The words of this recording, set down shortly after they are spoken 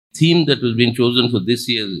theme that was being chosen for this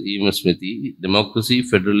year's EMS Smriti, Democracy,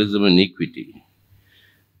 Federalism and Equity.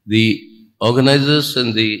 The organizers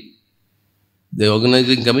and the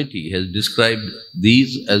organizing committee has described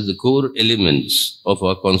these as the core elements of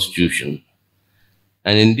our constitution.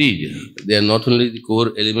 And indeed, they are not only the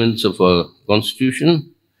core elements of our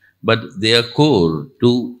constitution, but they are core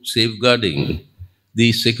to safeguarding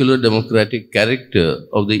the secular democratic character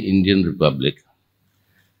of the Indian Republic.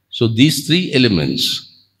 So these three elements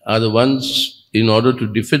are the ones, in order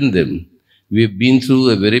to defend them, we have been through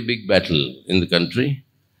a very big battle in the country,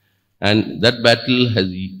 and that battle has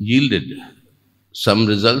yielded some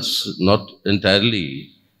results, not entirely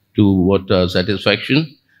to what our satisfaction,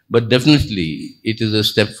 but definitely it is a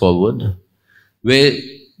step forward, where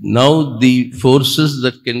now the forces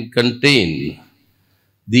that can contain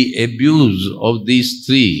the abuse of these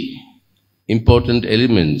three important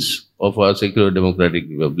elements of our secular democratic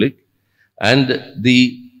republic and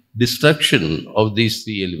the destruction of these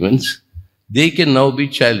three elements, they can now be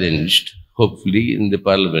challenged, hopefully, in the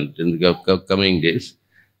parliament in the coming days,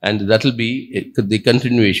 and that will be the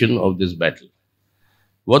continuation of this battle.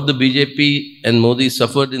 What the BJP and Modi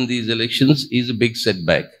suffered in these elections is a big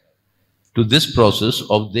setback to this process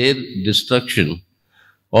of their destruction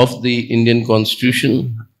of the Indian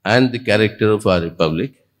constitution and the character of our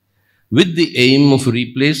republic, with the aim of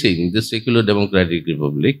replacing the secular democratic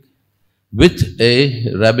republic with a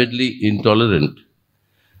rabidly intolerant,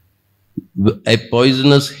 a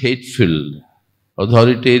poisonous, hate-filled,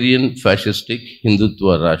 authoritarian, fascistic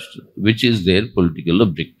Hindutva Rashtra, which is their political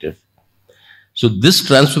objective. So this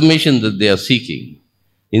transformation that they are seeking,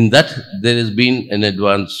 in that there has been an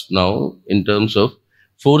advance now in terms of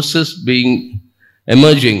forces being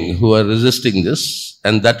emerging who are resisting this,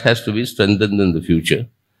 and that has to be strengthened in the future.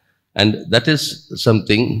 And that is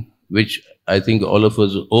something which I think all of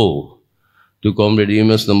us owe to Comrade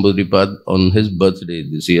EMS Namboodiripad on his birthday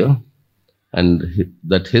this year, and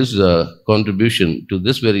that his contribution to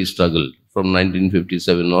this very struggle from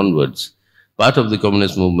 1957 onwards, part of the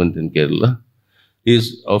communist movement in Kerala,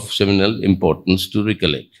 is of seminal importance to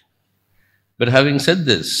recollect. But having said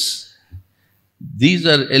this, these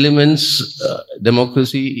are elements,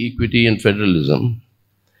 democracy, equity and federalism,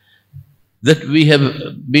 that we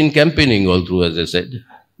have been campaigning all through, as I said.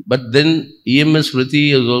 But then EMS Smriti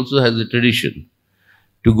also has a tradition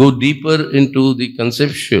to go deeper into the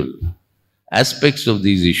conceptual aspects of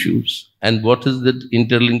these issues and what is the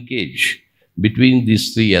interlinkage between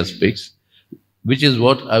these three aspects, which is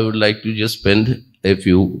what I would like to just spend a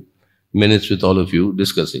few minutes with all of you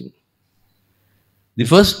discussing. The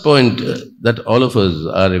first point that all of us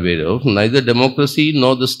are aware of, neither democracy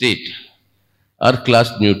nor the state are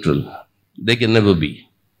class neutral. They can never be.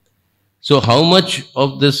 So how much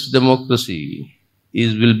of this democracy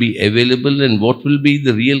will be available, and what will be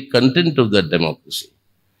the real content of that democracy?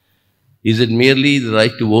 Is it merely the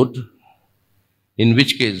right to vote? In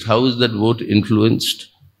which case, how is that vote influenced?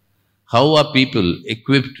 How are people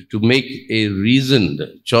equipped to make a reasoned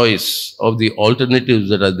choice of the alternatives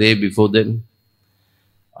that are there before them?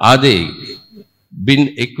 Are they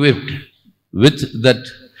been equipped with that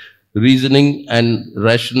reasoning and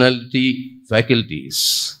rationality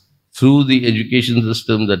faculties through the education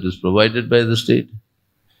system that is provided by the state?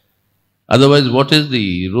 Otherwise, what is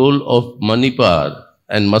the role of money power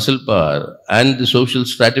and muscle power and the social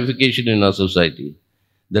stratification in our society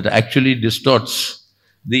that actually distorts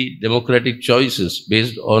the democratic choices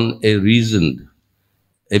based on a reasoned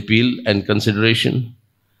appeal and consideration?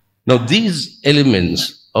 Now, these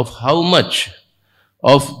elements of how much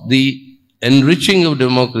of the enriching of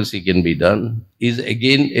democracy can be done is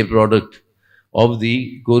again a product of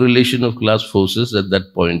the correlation of class forces at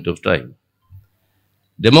that point of time.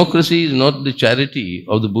 Democracy is not the charity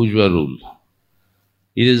of the bourgeois rule.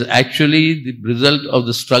 It is actually the result of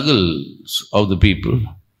the struggles of the people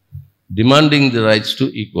demanding the rights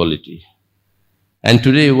to equality. And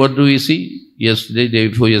today, what do we see? Yesterday, day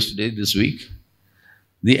before yesterday, this week,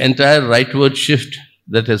 the entire rightward shift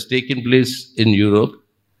that has taken place in Europe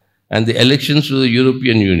and the elections to the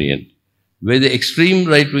European Union, where the extreme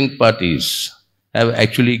right-wing parties have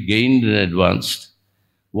actually gained and advanced.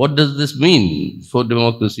 What does this mean for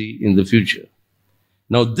democracy in the future?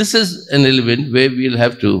 Now, this is an element where we'll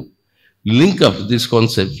have to link up these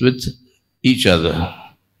concepts with each other.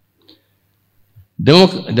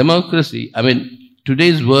 Democracy, I mean,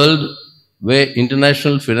 today's world where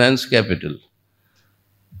international finance capital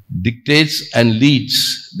dictates and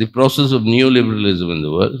leads the process of neoliberalism in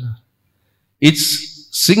the world, it's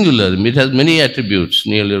singular. It has many attributes,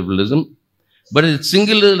 neoliberalism, but its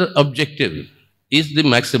singular objective is the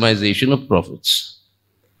maximization of profits.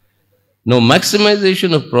 Now,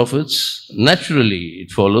 maximization of profits, naturally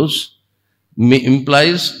it follows,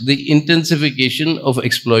 implies the intensification of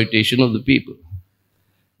exploitation of the people.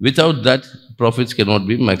 Without that, profits cannot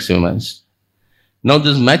be maximized. Now,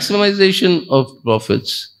 this maximization of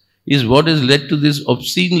profits is what has led to these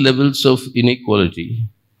obscene levels of inequality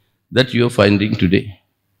that you are finding today.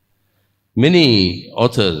 Many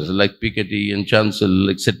authors like Piketty and Chancel,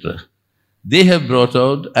 etc., they have brought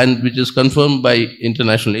out, and which is confirmed by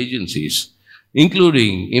international agencies,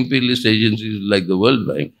 including imperialist agencies like the World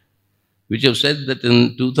Bank, which have said that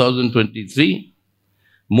in 2023,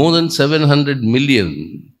 more than 700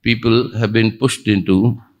 million people have been pushed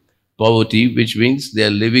into poverty, which means they are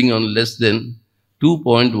living on less than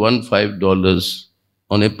 $2.15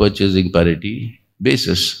 on a purchasing parity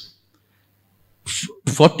basis.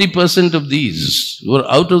 40% of these were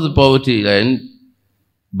out of the poverty line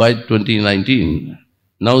by 2019.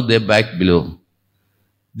 Now they're back below.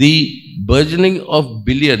 The burgeoning of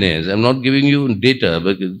billionaires, I'm not giving you data,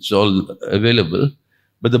 but it's all available,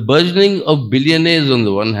 but the burgeoning of billionaires on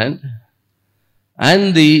the one hand,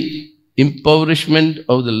 and the impoverishment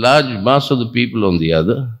of the large mass of the people on the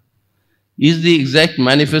other, is the exact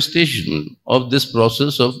manifestation of this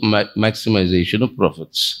process of maximization of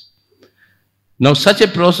profits. Now, such a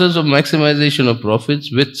process of maximization of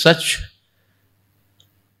profits with such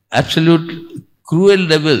absolute cruel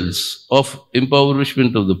levels of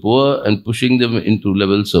impoverishment of the poor and pushing them into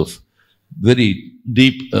levels of very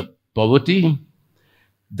deep poverty,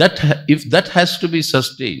 that if that has to be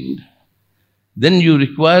sustained, then you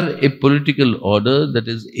require a political order that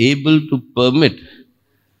is able to permit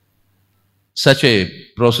such a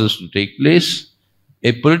process to take place,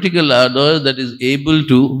 a political order that is able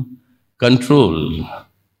to control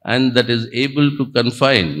and that is able to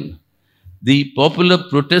confine the popular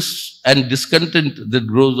protests and discontent that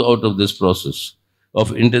grows out of this process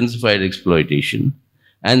of intensified exploitation.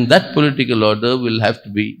 And that political order will have to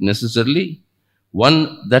be necessarily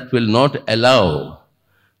one that will not allow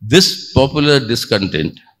this popular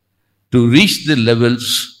discontent to reach the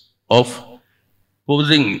levels of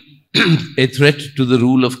posing a threat to the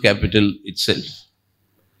rule of capital itself.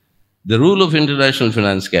 The rule of international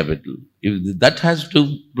finance capital, if that has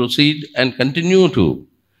to proceed and continue to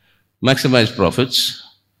maximize profits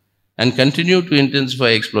and continue to intensify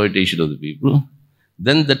exploitation of the people,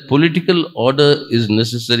 then that political order is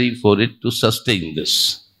necessary for it to sustain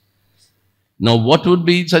this. Now, what would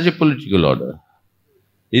be such a political order?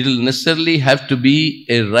 It will necessarily have to be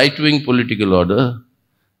a right-wing political order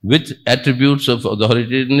with attributes of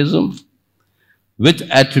authoritarianism, with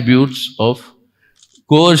attributes of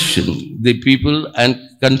coercion the people and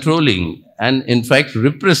controlling and in fact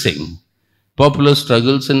repressing popular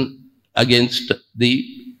struggles and against the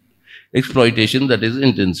exploitation that is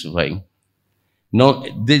intensifying. Now,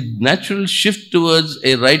 the natural shift towards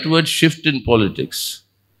a rightward shift in politics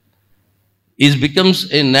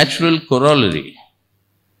becomes a natural corollary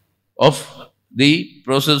of the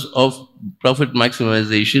process of profit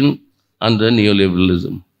maximization under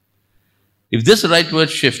neoliberalism. If this rightward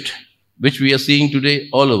shift, which we are seeing today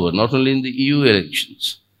all over, not only in the EU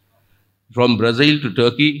elections, from Brazil to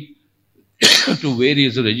Turkey to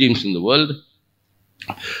various regimes in the world,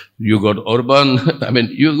 you got Orban,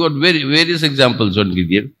 you got various examples one can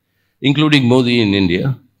give, including Modi in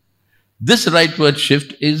India. This rightward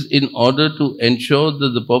shift is in order to ensure that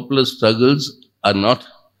the popular struggles are not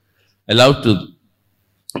allowed to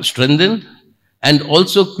strengthen and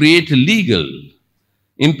also create legal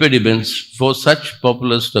impediments for such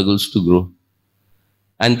popular struggles to grow.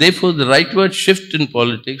 And therefore, the rightward shift in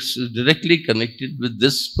politics is directly connected with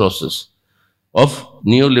this process of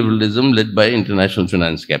neoliberalism led by international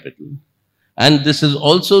finance capital. And this is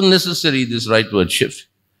also necessary, this rightward shift,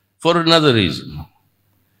 for another reason.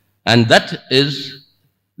 And that is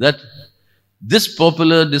that this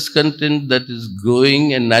popular discontent that is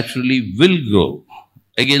growing and naturally will grow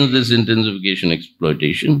against this intensification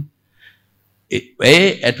exploitation,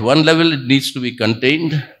 at one level it needs to be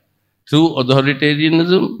contained through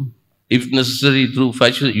authoritarianism, if necessary through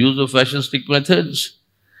use of fascistic methods,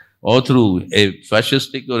 or through a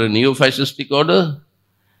fascistic or a neo-fascistic order.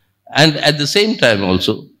 And at the same time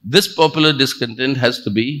also, this popular discontent has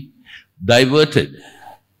to be diverted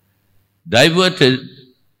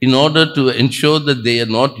in order to ensure that they are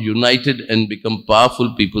not united and become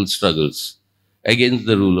powerful people's struggles against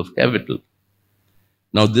the rule of capital.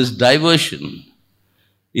 Now, this diversion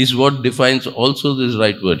is what defines also this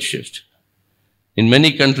rightward shift. In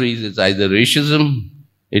many countries, it's either racism,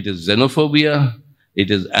 it is xenophobia, it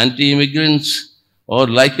is anti-immigrants, or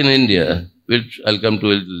like in India, which I'll come to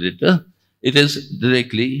a little later, it is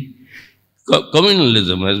directly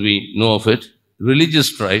Communalism, as we know of it,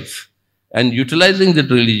 religious strife, and utilizing that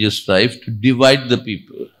religious strife to divide the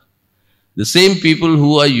people. The same people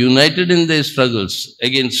who are united in their struggles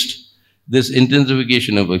against this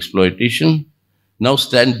intensification of exploitation now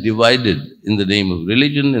stand divided in the name of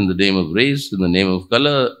religion, in the name of race, in the name of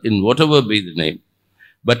color, in whatever be the name.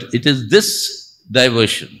 But it is this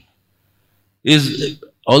diversion is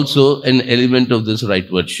also an element of this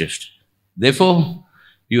rightward shift. Therefore,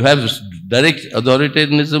 you have direct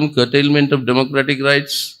authoritarianism, curtailment of democratic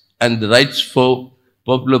rights and the rights for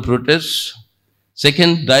popular protests.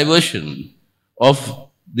 Second, diversion of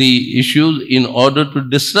the issues in order to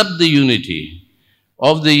disrupt the unity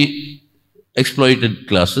of the exploited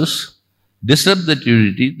classes, disrupt that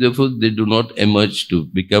unity, therefore they do not emerge to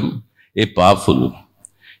become a powerful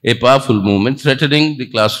movement threatening the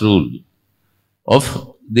class rule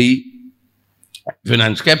of the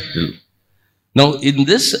finance capital. Now, in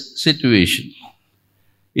this situation,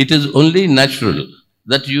 it is only natural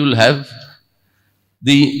that you will have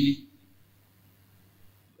the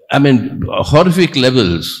horrific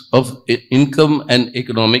levels of income and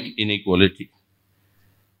economic inequality.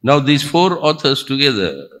 Now, these four authors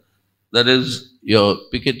together, that is your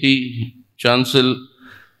Piketty, Chancel,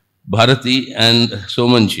 Bharati and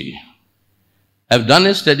Somanchi, have done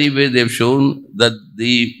a study where they have shown that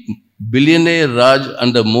the billionaire Raj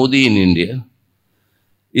under Modi in India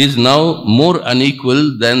is now more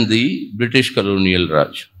unequal than the British colonial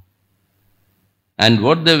Raj. And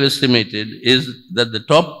what they've estimated is that the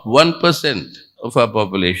top 1% of our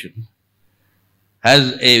population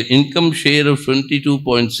has an income share of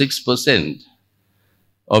 22.6%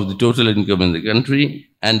 of the total income in the country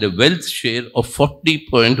and a wealth share of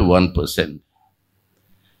 40.1%.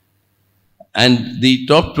 And the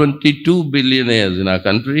top 22 billionaires in our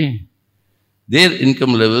country, their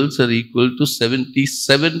income levels are equal to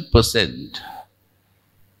 77%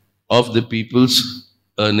 of the people's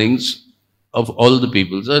earnings, of all the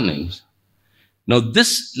people's earnings. Now,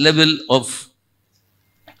 this level of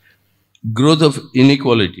growth of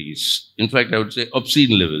inequalities, in fact, I would say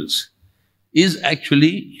obscene levels, is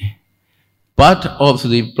actually part of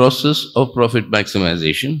the process of profit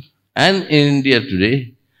maximization. And in India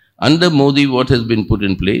today, under Modi, what has been put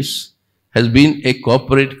in place has been a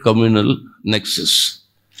corporate communal nexus.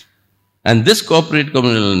 And this corporate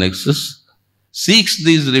communal nexus seeks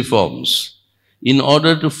these reforms in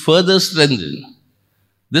order to further strengthen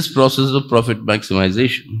this process of profit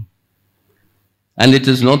maximization. And it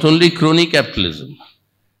is not only crony capitalism,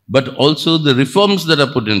 but also the reforms that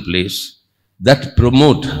are put in place that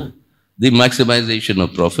promote the maximization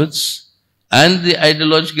of profits and the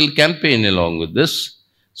ideological campaign along with this,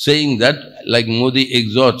 saying that, like Modi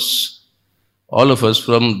exhorts all of us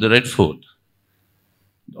from the Red Fort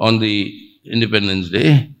on the Independence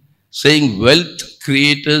Day, saying wealth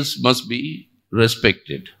creators must be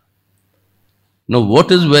respected. Now, what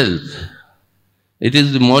is wealth? It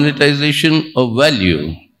is the monetization of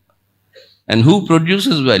value. And who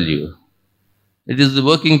produces value? It is the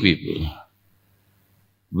working people.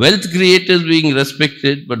 Wealth creators being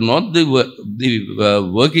respected, but not the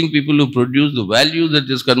working people who produce the value that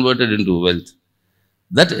is converted into wealth.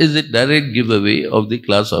 That is a direct giveaway of the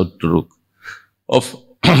class outlook of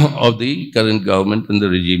the current government and the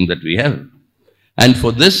regime that we have. And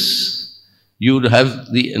for this, you would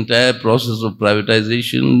have the entire process of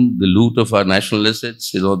privatization, the loot of our national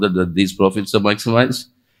assets in order that these profits are maximized,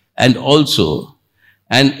 and also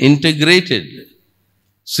an integrated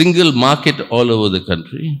single market all over the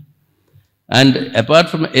country. And apart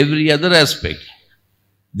from every other aspect,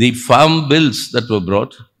 the farm bills that were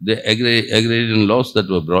brought, the agrarian laws that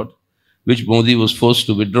were brought, which Modi was forced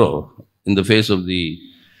to withdraw in the face of the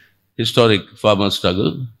historic farmer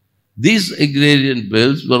struggle, these agrarian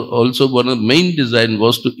bills were also one of the main design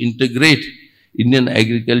was to integrate Indian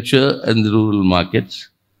agriculture and the rural markets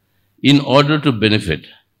in order to benefit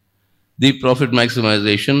the profit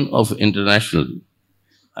maximization of international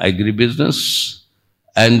agribusiness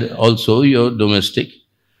and also your domestic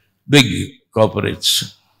big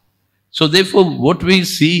corporates. So therefore, what we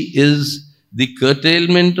see is the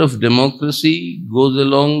curtailment of democracy goes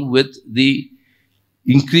along with the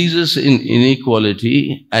increases in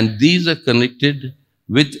inequality, and these are connected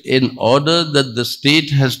with an order that the state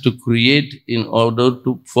has to create in order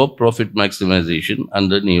for profit maximization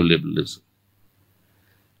under neoliberalism.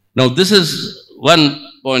 Now, this is one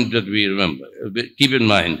point that we remember, keep in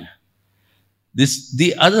mind.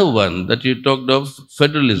 The other one that you talked of,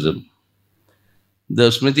 federalism. The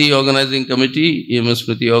Smriti Organizing Committee, EMS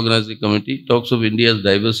Smriti Organizing Committee, talks of India's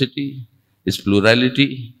diversity, its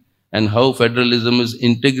plurality, and how federalism is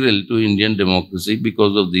integral to Indian democracy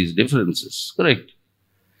because of these differences. Correct.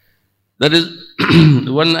 That is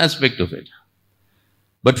one aspect of it.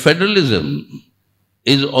 But federalism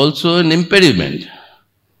is also an impediment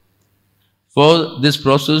for this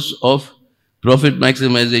process of profit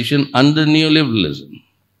maximization under neoliberalism.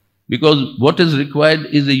 Because what is required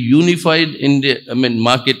is a unified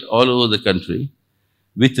market all over the country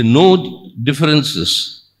with no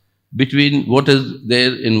differences between what is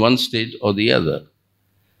there in one state or the other.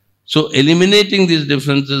 So eliminating these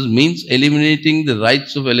differences means eliminating the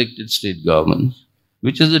rights of elected state governments,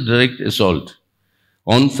 which is a direct assault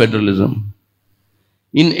on federalism.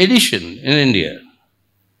 In addition, in India,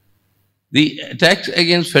 the attacks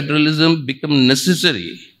against federalism become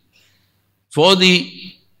necessary for the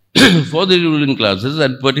ruling classes,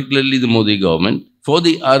 and particularly the Modi government, for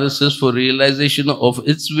the RSS for realization of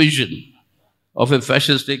its vision of a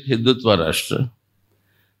fascistic Hindutva Rashtra,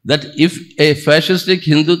 that if a fascistic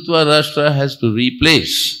Hindutva Rashtra has to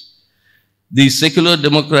replace the secular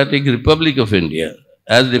democratic Republic of India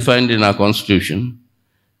as defined in our constitution,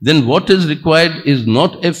 then what is required is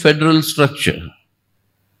not a federal structure.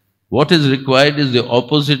 What is required is the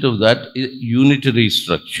opposite of that, a unitary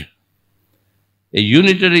structure. A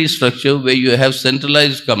unitary structure where you have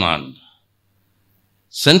centralized command.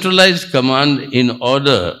 Centralized command in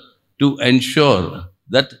order to ensure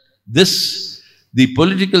that the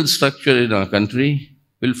political structure in our country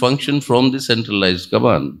will function from the centralized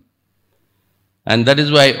command. And that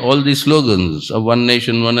is why all these slogans of one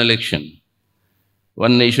nation, one election,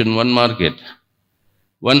 one nation, one market,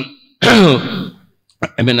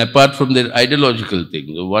 apart from their ideological things,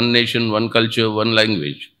 one nation, one culture, one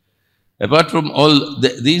language, apart from all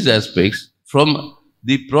these aspects, from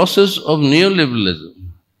the process of neoliberalism,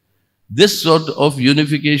 this sort of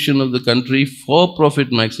unification of the country for profit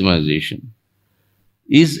maximization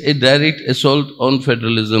is a direct assault on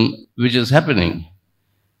federalism which is happening.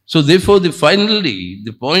 So therefore, finally,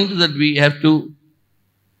 the point that we have to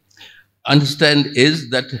understand is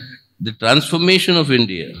that the transformation of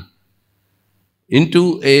India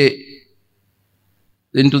into the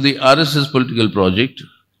RSS political project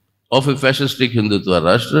of a fascistic Hindutva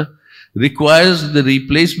Rashtra requires the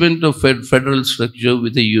replacement of federal structure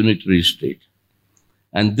with a unitary state.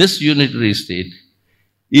 And this unitary state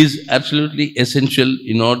is absolutely essential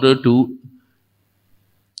in order to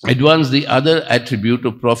advance the other attribute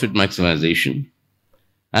of profit maximization.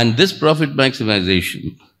 And this profit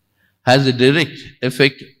maximization has a direct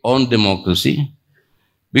effect on democracy,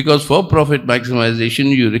 because for profit maximization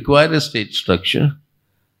you require a state structure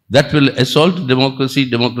that will assault democracy,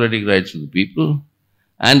 democratic rights of the people,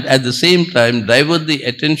 and at the same time divert the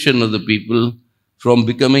attention of the people from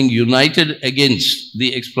becoming united against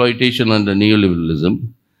the exploitation under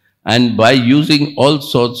neoliberalism, and by using all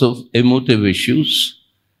sorts of emotive issues,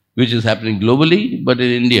 which is happening globally, but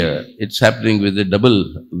in India it's happening with a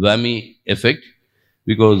double whammy effect,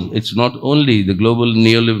 because it's not only the global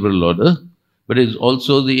neoliberal order, but it's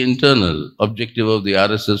also the internal objective of the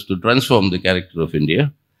RSS to transform the character of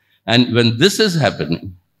India. And when this is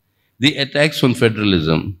happening, the attacks on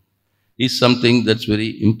federalism is something that's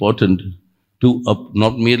very important to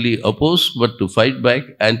not merely oppose, but to fight back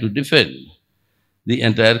and to defend the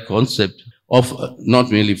entire concept of not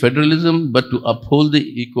merely federalism, but to uphold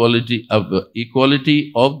the equality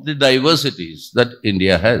of the diversities that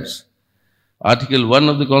India has. Article 1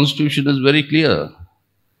 of the Constitution is very clear.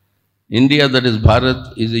 India, that is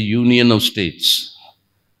Bharat, is a union of states.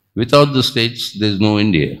 Without the states, there is no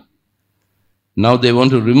India. Now they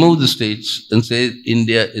want to remove the states and say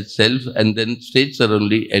India itself, and then states are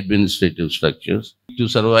only administrative structures to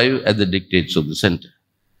survive at the dictates of the center.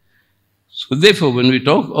 So therefore, when we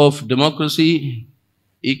talk of democracy,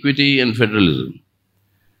 equity and federalism,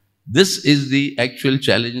 this is the actual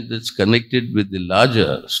challenge that's connected with the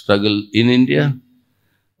larger struggle in India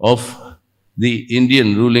of the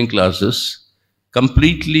Indian ruling classes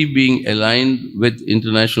completely being aligned with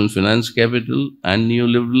international finance capital and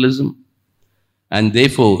neoliberalism, and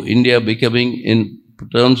therefore India becoming, in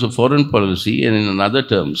terms of foreign policy and in other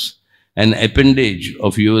terms, an appendage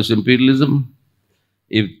of US imperialism.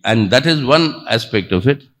 And that is one aspect of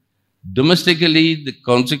it. Domestically, the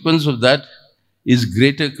consequence of that is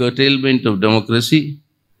greater curtailment of democracy,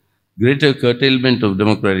 greater curtailment of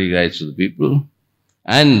democratic rights of the people,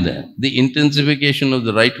 and the intensification of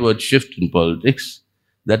the rightward shift in politics,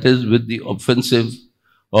 that is with the offensive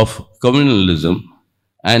of communalism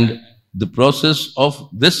and the process of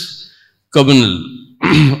this communal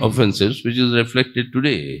offensives, which is reflected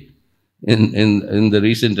today in the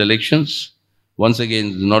recent elections. Once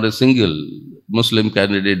again, not a single Muslim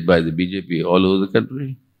candidate by the BJP all over the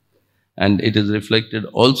country. And it is reflected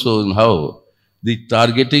also in how the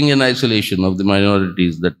targeting and isolation of the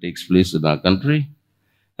minorities that takes place in our country,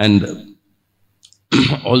 and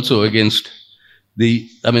also against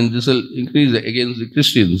this will increase against the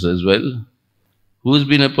Christians as well. Who has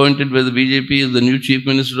been appointed by the BJP as the new Chief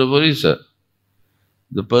Minister of Orissa?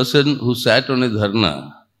 The person who sat on a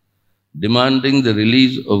dharna demanding the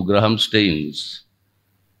release of Graham Staines,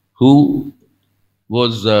 who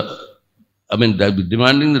was,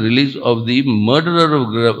 demanding the release of the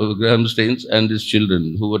murderer of Graham Staines and his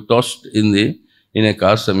children, who were tossed in a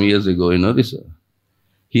car some years ago in Orissa.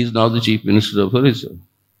 He is now the Chief Minister of Orissa.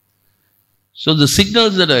 So the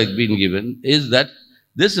signals that have been given is that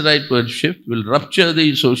this rightward shift will rupture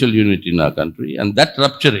the social unity in our country, and that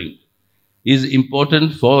rupturing is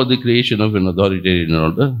important for the creation of an authoritarian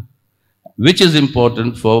order, which is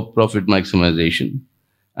important for profit maximization,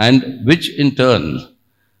 and which in turn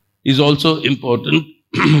is also important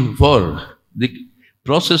for the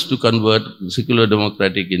process to convert secular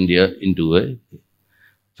democratic India into a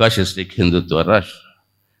fascistic Hindutva Rashtra.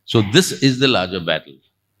 So this is the larger battle.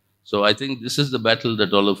 So I think this is the battle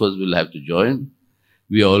that all of us will have to join.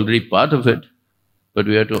 We are already part of it, but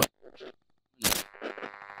we have to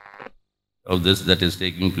of this that is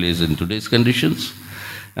taking place in today's conditions.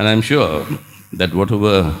 And I'm sure that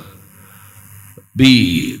whatever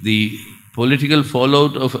be the political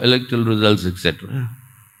fallout of electoral results, etc.,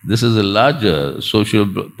 this is a larger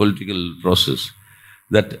social-political process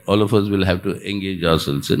that all of us will have to engage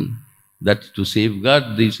ourselves in, that to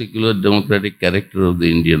safeguard the secular democratic character of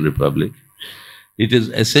the Indian Republic, it is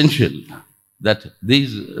essential that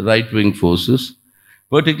these right-wing forces,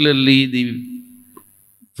 particularly the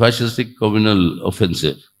fascistic communal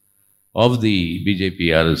offensive of the BJP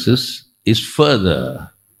RSS, is further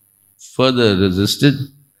resisted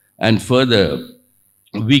and further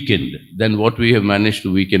weakened than what we have managed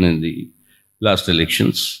to weaken in the last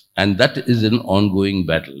elections. And that is an ongoing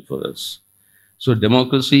battle for us. So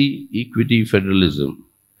democracy, equity, federalism,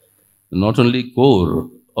 not only core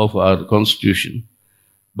of our constitution,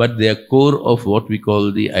 but they are core of what we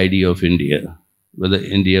call the idea of India, whether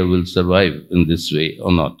India will survive in this way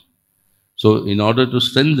or not. So in order to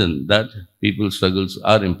strengthen that, people's struggles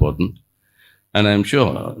are important. And I'm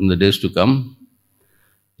sure in the days to come,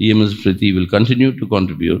 EMS Priti will continue to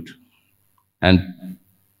contribute and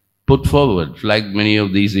put forward, flag many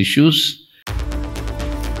of these issues